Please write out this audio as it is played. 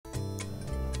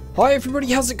Hi everybody,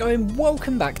 how's it going?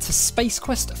 Welcome back to Space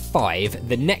Quest 5,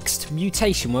 the Next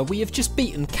Mutation, where we have just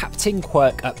beaten Captain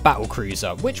Quirk at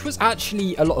Battlecruiser, which was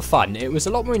actually a lot of fun. It was a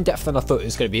lot more in-depth than I thought it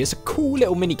was going to be. It's a cool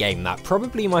little minigame, that.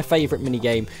 Probably my favourite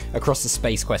minigame across the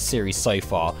Space Quest series so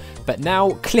far. But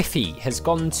now Cliffy has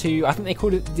gone to, I think they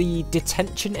called it the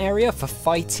Detention Area, for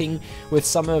fighting with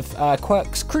some of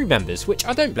Quirk's crew members, which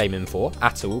I don't blame him for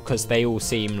at all, because they all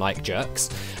seem like jerks.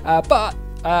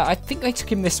 I think they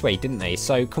took him this way, didn't they?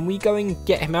 So can we go and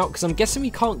get him out? Because I'm guessing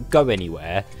we can't go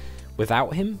anywhere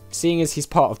without him. Seeing as he's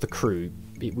part of the crew,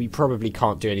 we probably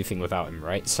can't do anything without him,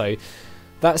 right? So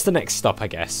that's the next stop, I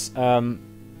guess.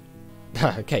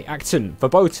 Okay, Acton,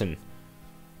 verboten.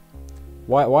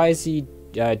 Why is he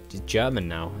German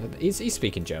now? He's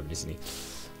speaking German, isn't he?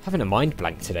 Having a mind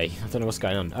blank today. I don't know what's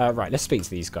going on. Right, let's speak to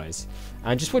these guys.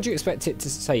 And just what do you expect it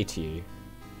to say to you?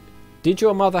 Did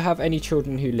your mother have any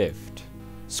children who lived?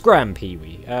 Scram,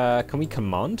 Pee-wee. Can we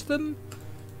command them?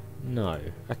 No.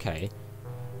 Okay.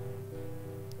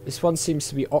 This one seems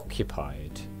to be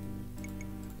occupied.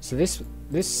 So this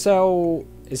cell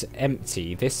is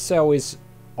empty. This cell is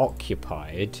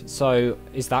occupied. So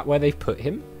is that where they've put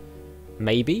him?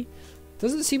 Maybe.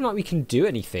 Doesn't seem like we can do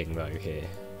anything though here.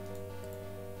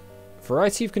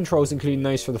 Variety of controls, including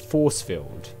those for the force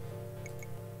field.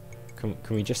 Can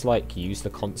we just like use the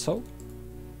console?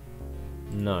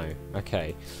 No.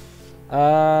 Okay.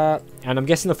 And I'm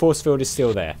guessing the force field is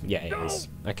still there. Yeah, it is.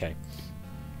 Okay.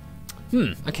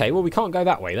 Okay, well we can't go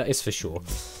that way, that is for sure.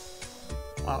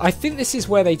 I think this is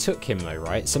where they took him though,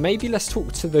 right? So maybe let's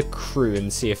talk to the crew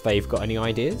and see if they've got any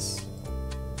ideas.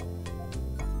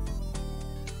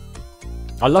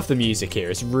 I love the music here,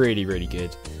 it's really, really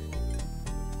good.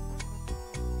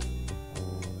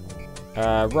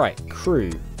 Right,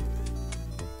 crew.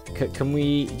 Can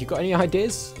we... You got any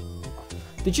ideas?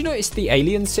 Did you notice the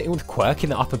alien sitting with Quirk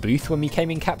in the upper booth when we came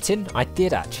in, Captain? I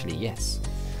did actually, yes.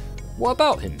 What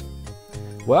about him?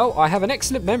 Well, I have an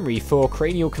excellent memory for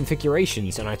cranial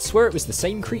configurations, and I'd swear it was the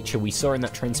same creature we saw in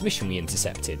that transmission we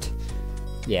intercepted.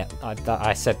 Yeah,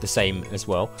 I said the same as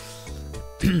well.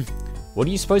 What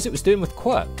do you suppose it was doing with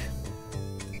Quirk?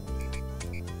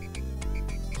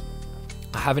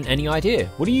 I haven't any idea.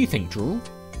 What do you think, Drool?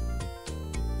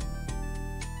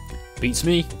 Beats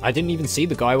me. I didn't even see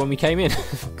the guy when we came in.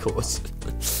 Of course.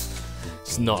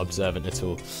 It's not observant at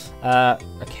all.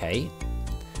 Okay.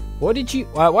 What did you...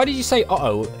 why did you say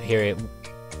uh-oh? Here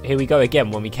we go again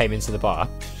when we came into the bar.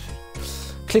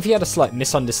 Cliffy had a slight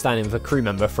misunderstanding with a crew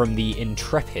member from the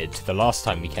Intrepid the last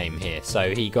time we came here.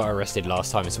 So he got arrested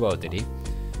last time as well, did he?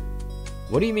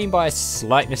 What do you mean by a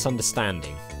slight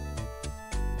misunderstanding?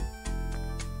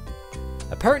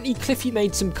 Apparently, Cliffy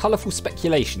made some colourful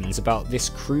speculations about this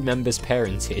crew member's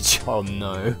parentage. Oh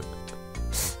no.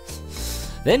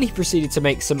 Then he proceeded to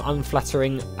make some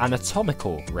unflattering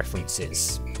anatomical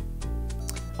references.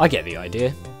 I get the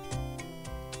idea.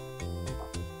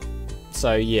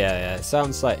 So yeah, it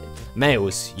sounds like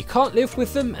males, you can't live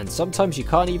with them, and sometimes you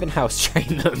can't even house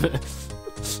train them.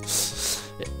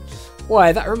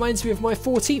 Why, that reminds me of my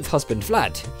 14th husband,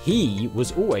 Vlad. He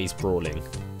was always brawling.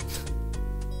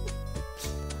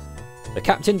 The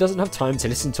captain doesn't have time to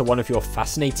listen to one of your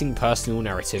fascinating personal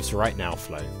narratives right now,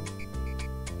 Flo.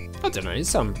 I don't know, it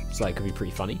sounds like it could be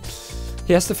pretty funny.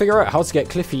 He has to figure out how to get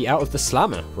Cliffy out of the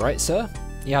slammer, right, sir?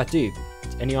 Yeah, I do.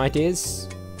 Any ideas?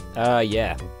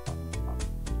 Yeah.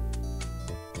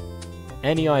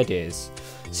 Any ideas?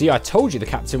 See, I told you the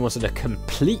captain wasn't a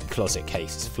complete closet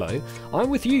case, Flo. I'm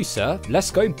with you, sir.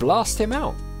 Let's go blast him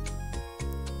out.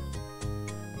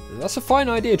 That's a fine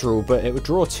idea, Drool, but it would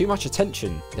draw too much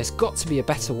attention. There's got to be a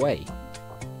better way.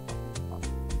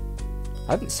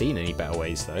 I haven't seen any better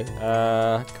ways, though.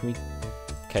 Can we...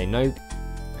 Okay, no...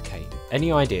 Okay,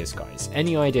 any ideas, guys?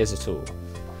 Any ideas at all?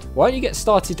 Why don't you get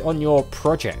started on your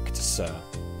project, sir?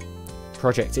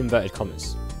 Project inverted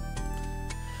commas.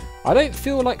 I don't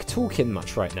feel like talking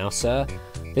much right now, sir.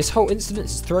 This whole incident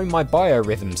has thrown my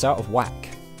biorhythms out of whack.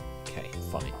 Okay,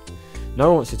 fine. No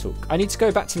one wants to talk. I need to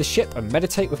go back to the ship and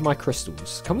meditate with my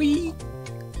crystals. Can we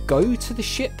go to the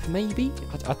ship, maybe?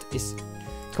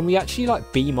 Can we actually, like,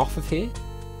 beam off of here?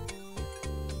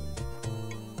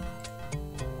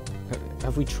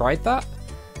 Have we tried that?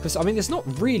 Because, I mean, there's not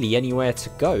really anywhere to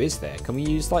go, is there? Can we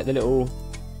use, like, the little...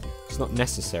 It's not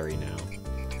necessary now.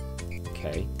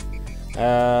 Okay.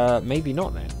 Maybe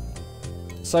not then.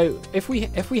 So, if we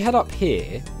head up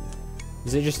here,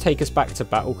 does it just take us back to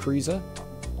Battlecruiser?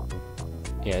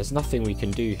 Yeah, there's nothing we can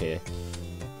do here.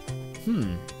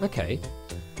 Okay.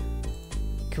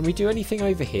 Can we do anything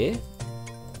over here?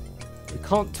 We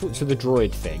can't talk to the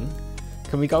droid thing.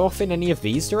 Can we go off in any of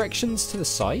these directions to the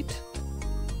side?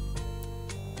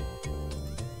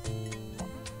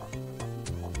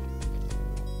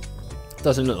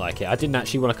 Doesn't look like it. I didn't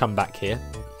actually want to come back here.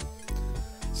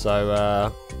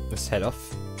 So, let's head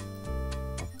off.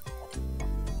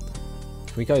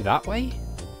 Can we go that way?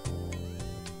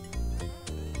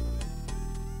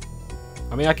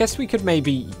 I mean, I guess we could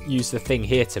maybe use the thing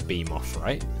here to beam off,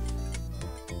 right?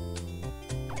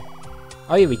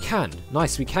 Oh yeah, we can.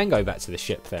 Nice, we can go back to the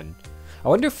ship then. I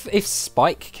wonder if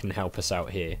Spike can help us out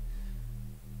here.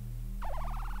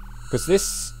 Because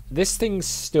this thing's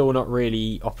still not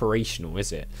really operational,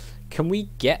 is it? Can we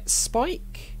get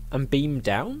Spike and beam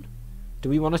down? Do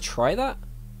we want to try that?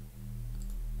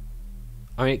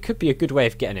 I mean, it could be a good way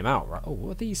of getting him out, right? Oh,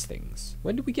 what are these things?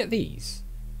 When did we get these?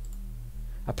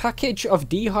 A package of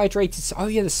dehydrated... Oh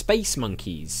yeah, the space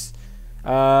monkeys.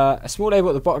 A small label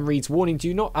at the bottom reads, warning,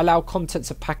 do not allow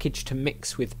contents of package to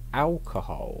mix with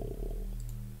alcohol.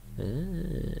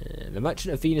 The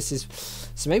Merchant of Venus is...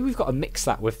 So maybe we've got to mix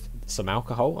that with some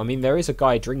alcohol. I mean, there is a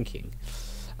guy drinking.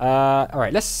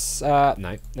 Alright, let's...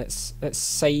 no, let's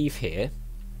save here.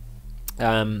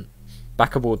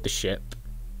 Back aboard the ship.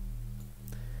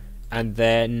 And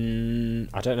then...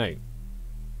 I don't know.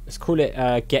 Let's call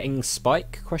it Getting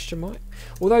Spike, question mark.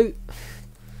 Although...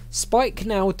 Spike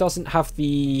now doesn't have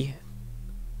the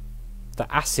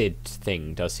acid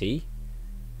thing, does he?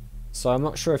 So I'm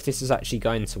not sure if this is actually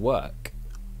going to work.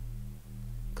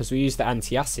 Because we used the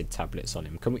anti-acid tablets on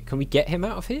him. Can we get him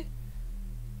out of here?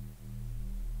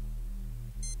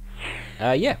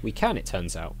 Yeah, we can, it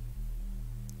turns out.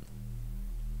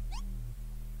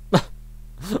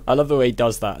 I love the way he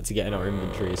does that to get in our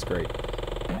inventory, it's great.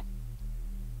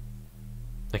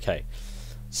 Okay.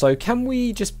 So can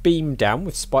we just beam down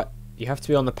with Spike? You have to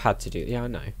be on the pad to do it. Yeah, I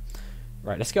know.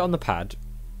 Right, let's get on the pad.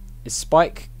 Is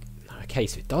Spike... Okay,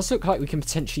 so it does look like we can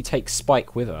potentially take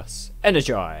Spike with us.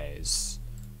 Energize!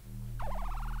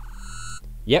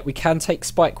 Yep, we can take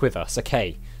Spike with us.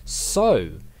 Okay, so...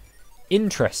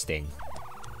 Interesting.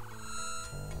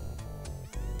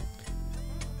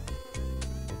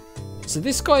 So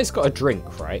this guy's got a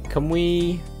drink, right? Can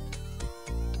we...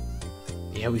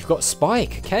 Yeah, we've got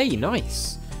Spike. Okay,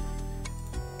 nice.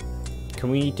 Can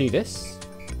we do this?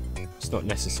 It's not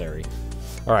necessary.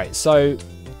 Alright, so...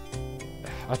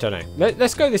 I don't know.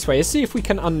 Let's go this way. Let's see if we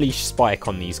can unleash Spike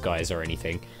on these guys or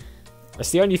anything.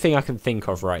 That's the only thing I can think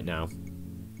of right now.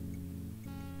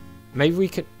 Maybe we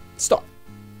could... Stop!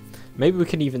 Maybe we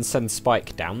can even send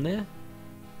Spike down there?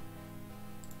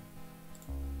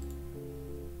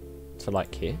 To,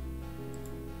 like, here?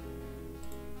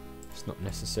 It's not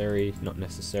necessary. Not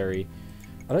necessary.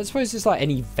 I don't suppose there's, like,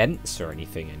 any vents or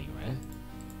anything anywhere.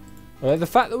 Although the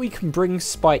fact that we can bring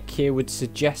Spike here would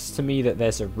suggest to me that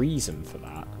there's a reason for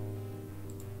that.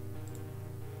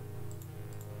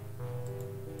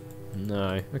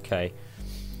 No, okay.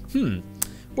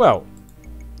 Well,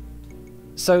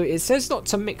 so it says not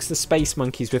to mix the space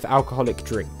monkeys with alcoholic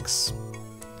drinks.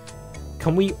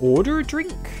 Can we order a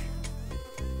drink?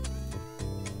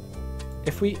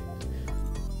 If we...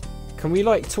 Can we,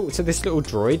 like, talk to this little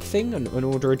droid thing and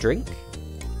order a drink?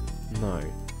 No.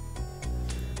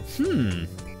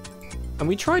 And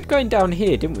we tried going down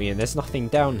here, didn't we? And there's nothing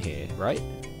down here, right?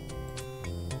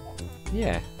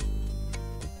 Yeah.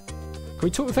 Can we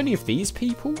talk with any of these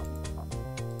people?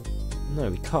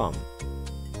 No, we can't.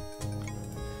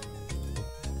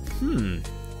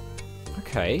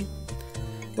 Okay.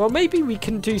 Well, maybe we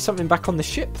can do something back on the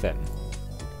ship then.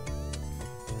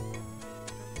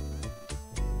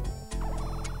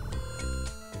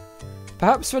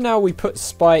 Perhaps for now we put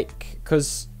Spike,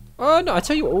 because... Oh, no, I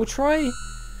tell you what,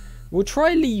 we'll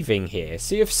try leaving here.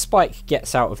 See if Spike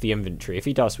gets out of the inventory. If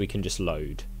he does, we can just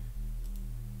load.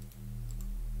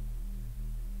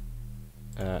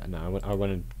 No, I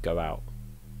want to go out.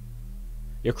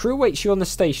 Your crew waits you on the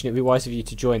station. It would be wise of you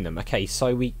to join them. Okay,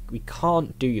 so we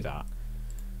can't do that.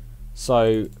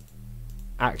 So,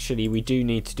 actually, we do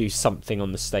need to do something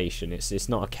on the station. It's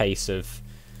not a case of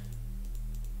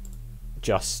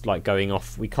just, like, going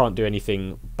off. We can't do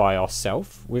anything by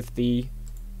ourselves with the...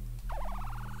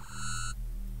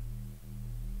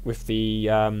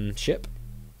 ship.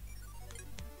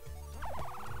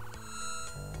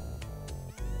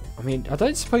 I mean, I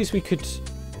don't suppose we could...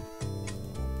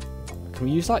 Can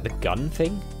we use, like, the gun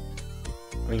thing?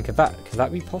 I mean, could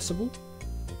that be possible?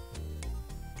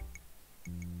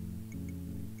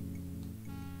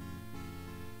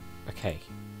 Okay.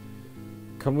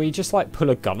 Can we just, like, pull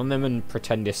a gun on them and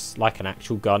pretend it's, like, an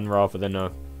actual gun rather than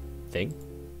a thing?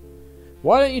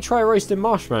 Why don't you try roasting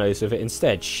marshmallows with it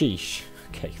instead? Sheesh.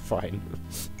 Okay, fine.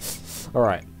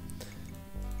 Alright.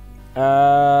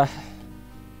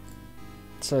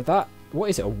 So that...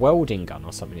 What is it? A welding gun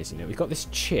or something, isn't it? We've got this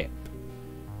chip.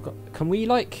 Can we,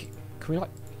 like...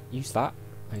 use that?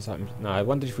 No, I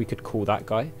wondered if we could call that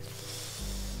guy.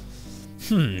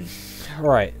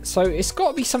 Right, so it's got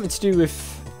to be something to do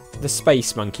with the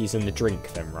space monkeys and the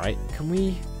drink then, right? Can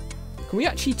we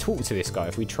actually talk to this guy?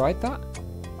 Have we tried that?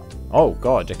 Oh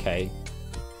god, okay.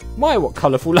 My, what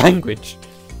colourful language.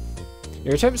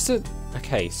 Your attempts to...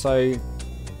 Okay, so...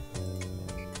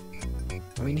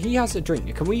 I mean, he has a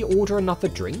drink. Can we order another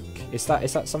drink? Is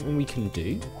that something we can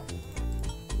do?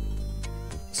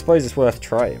 I suppose it's worth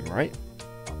trying, right?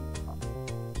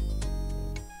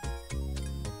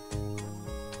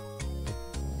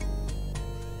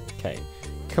 Okay.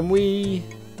 Can we...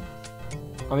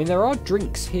 I mean, there are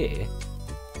drinks here,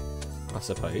 I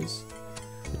suppose.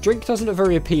 The drink doesn't look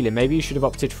very appealing. Maybe you should have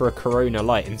opted for a Corona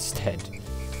Light instead.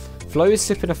 Flo is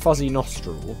sipping a fuzzy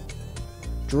nostril.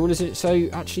 Drool is it? So,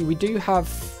 actually, we do have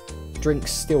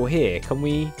drinks still here. Can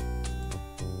we...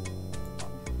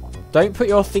 Don't put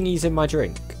your thingies in my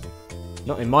drink.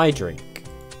 Not in my drink.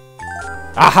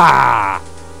 Aha!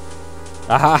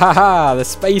 Ahahaha! The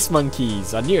space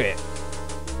monkeys! I knew it!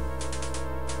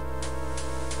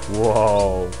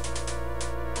 Whoa.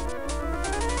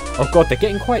 Oh god, they're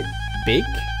getting quite big.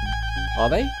 Are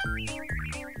they?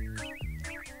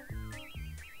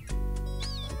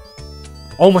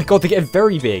 Oh my god, they're getting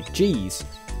very big. Jeez.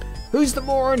 Who's the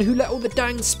moron who let all the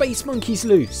dang space monkeys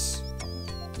loose?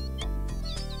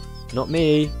 Not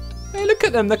me. Hey, look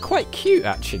at them. They're quite cute,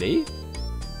 actually.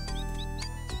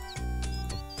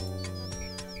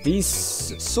 These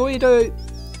pseudo...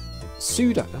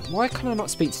 Why can I not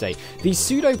speak today? These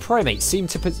pseudo primates seem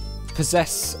to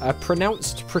possess a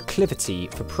pronounced proclivity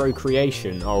for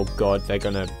procreation. Oh god, they're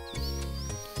gonna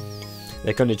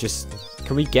just...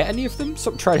 Can we get any of them?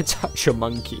 Stop trying to touch a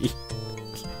monkey.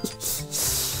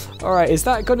 Alright, is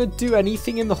that gonna do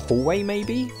anything in the hallway,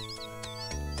 maybe?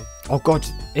 Oh god,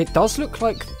 it does look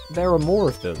like there are more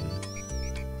of them.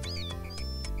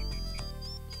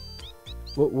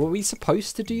 Were we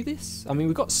supposed to do this? I mean,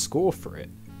 we got score for it.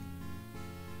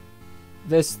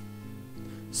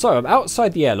 So, I'm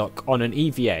outside the airlock on an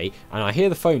EVA, and I hear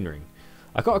the phone ring.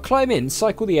 I gotta climb in,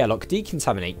 cycle the airlock,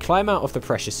 decontaminate, climb out of the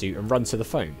pressure suit, and run to the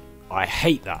phone. I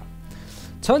hate that.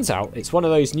 Turns out, it's one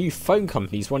of those new phone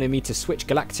companies wanting me to switch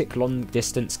galactic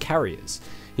long-distance carriers.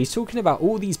 He's talking about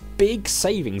all these big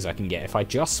savings I can get if I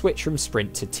just switch from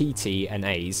Sprint to TT and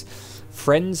A's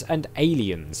Friends and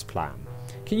Aliens plan.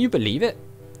 Can you believe it?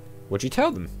 What'd you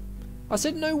tell them? I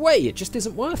said, no way, it just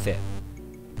isn't worth it.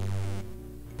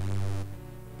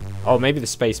 Oh, maybe the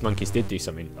space monkeys did do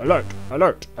something. Alert,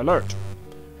 alert, alert.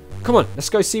 Come on, let's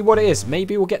go see what it is.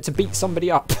 Maybe we'll get to beat somebody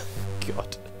up.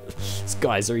 God, these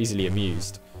guys are easily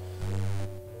amused.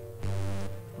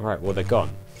 Alright, well, they're gone.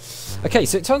 Okay,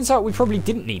 so it turns out we probably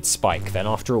didn't need Spike then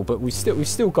after all, but we've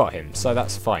still got him, so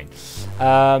that's fine.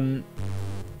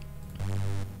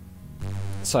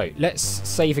 So, let's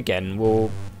save again.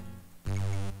 We'll...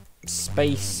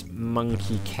 Space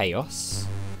Monkey Chaos.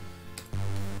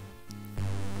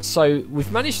 So,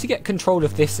 we've managed to get control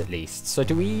of this at least. So,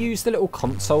 do we use the little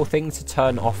console thing to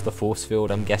turn off the force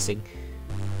field, I'm guessing?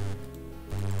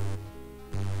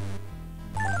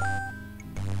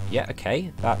 Yeah,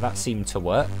 okay. That seemed to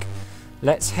work.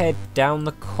 Let's head down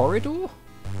the corridor.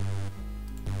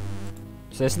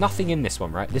 So, there's nothing in this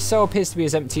one, right? This cell appears to be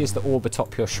as empty as the orb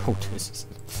atop your shoulders.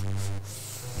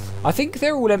 I think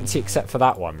they're all empty except for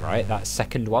that one, right? That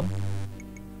second one.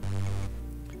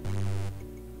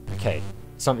 Okay.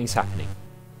 Something's happening.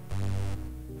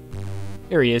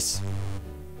 Here he is.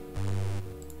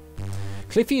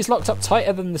 Cliffy is locked up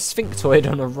tighter than the sphinctoid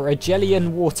on a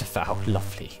Regelian waterfowl.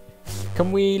 Lovely.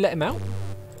 Can we let him out?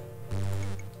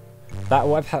 That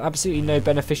will have absolutely no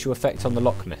beneficial effect on the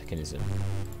lock mechanism.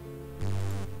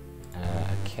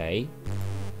 Okay.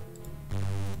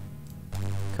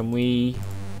 Can we...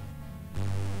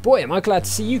 Boy, am I glad to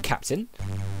see you, Captain.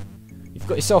 You've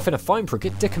got yourself in a fine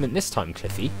predicament this time,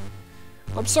 Cliffy.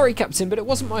 I'm sorry, Captain, but it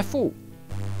wasn't my fault.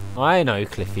 I know,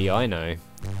 Cliffy, I know.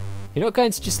 You're not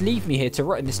going to just leave me here to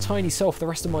rot in this tiny cell for the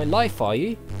rest of my life, are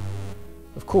you?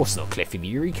 Of course not, Cliffy. The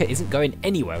Eureka isn't going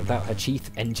anywhere without her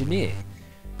chief engineer.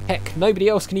 Heck, nobody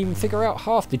else can even figure out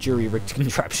half the jury-rigged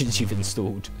contraptions you've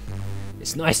installed.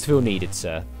 It's nice to feel needed,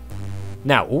 sir.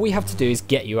 Now, all we have to do is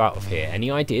get you out of here.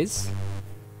 Any ideas?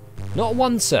 Not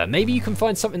one, sir. Maybe you can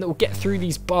find something that will get through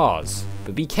these bars.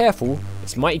 But be careful.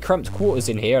 It's mighty cramped quarters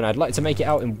in here, and I'd like to make it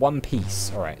out in one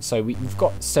piece. Alright, so we've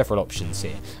got several options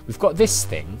here. We've got this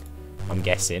thing, I'm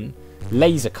guessing.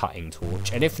 Laser cutting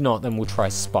torch. And if not, then we'll try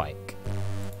Spike.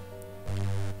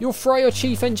 You'll fry your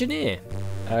chief engineer.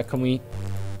 Can we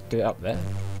do it up there?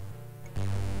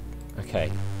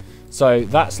 Okay. So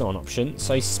that's not an option.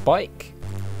 So Spike.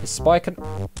 Is Spike an...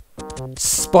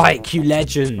 Spike, you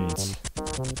legend!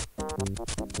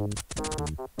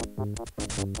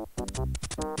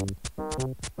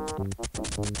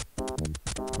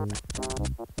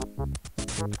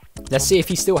 Let's see if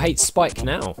he still hates Spike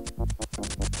now.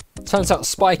 Turns out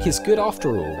Spike is good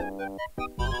after all.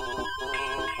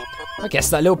 I guess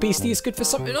that little beastie is good for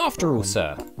something after all,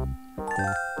 sir.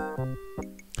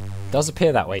 Does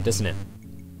appear that way, doesn't it?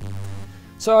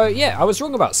 So, yeah, I was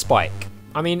wrong about Spike.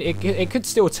 I mean, it could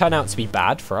still turn out to be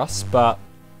bad for us, but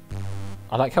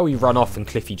I like how we run off and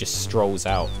Cliffy just strolls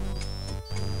out.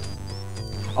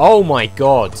 Oh my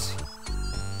god.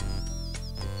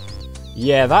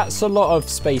 Yeah, that's a lot of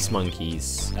space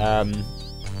monkeys.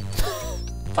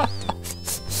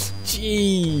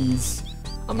 Jeez.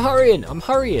 I'm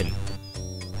hurrying.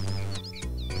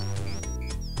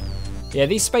 Yeah,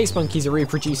 these space monkeys are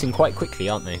reproducing quite quickly,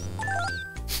 aren't they?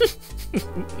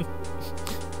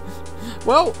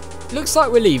 Well, looks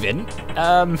like we're leaving.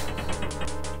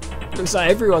 Looks like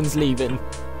everyone's leaving.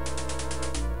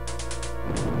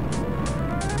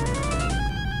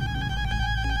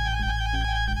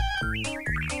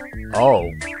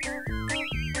 Oh.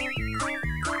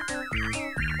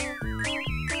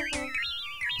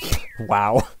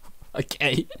 Wow.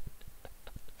 Okay.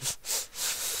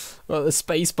 Well, the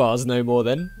Spacebar's no more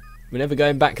then. We're never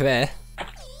going back there.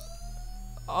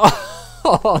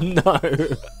 Oh no.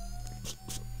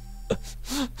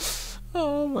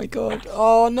 Oh my god.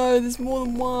 Oh no, there's more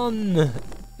than one.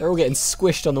 They're all getting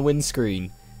squished on the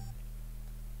windscreen.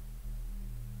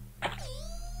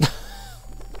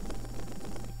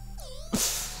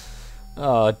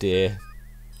 Oh dear.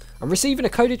 I'm receiving a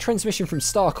coded transmission from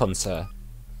Starcon, sir.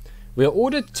 We are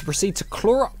ordered to proceed to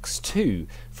Clorox 2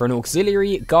 for an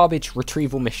auxiliary garbage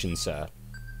retrieval mission, sir.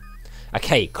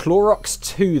 Okay, Clorox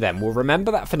 2 then. We'll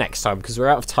remember that for next time because we're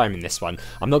out of time in this one.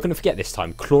 I'm not going to forget this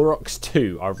time. Clorox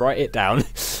 2. I'll write it down.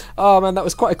 Oh man, that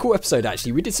was quite a cool episode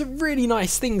actually. We did some really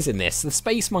nice things in this. The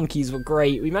space monkeys were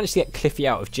great. We managed to get Cliffy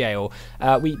out of jail.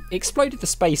 We exploded the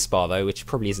Spacebar though, which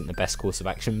probably isn't the best course of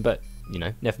action, but you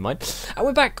know, never mind. And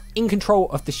we're back in control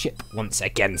of the ship once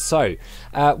again. So,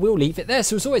 we'll leave it there.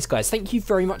 So as always, guys, thank you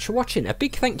very much for watching. A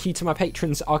big thank you to my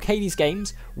patrons, Arcades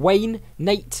Games, Wayne,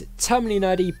 Nate, Terminally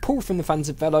Nerdy, Paul from the Fans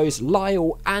of Velos,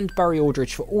 Lyle, and Barry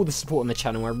Aldridge for all the support on the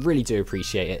channel. I really do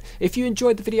appreciate it. If you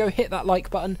enjoyed the video, hit that like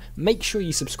button. Make sure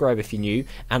you subscribe if you're new,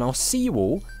 and I'll see you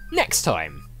all next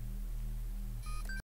time.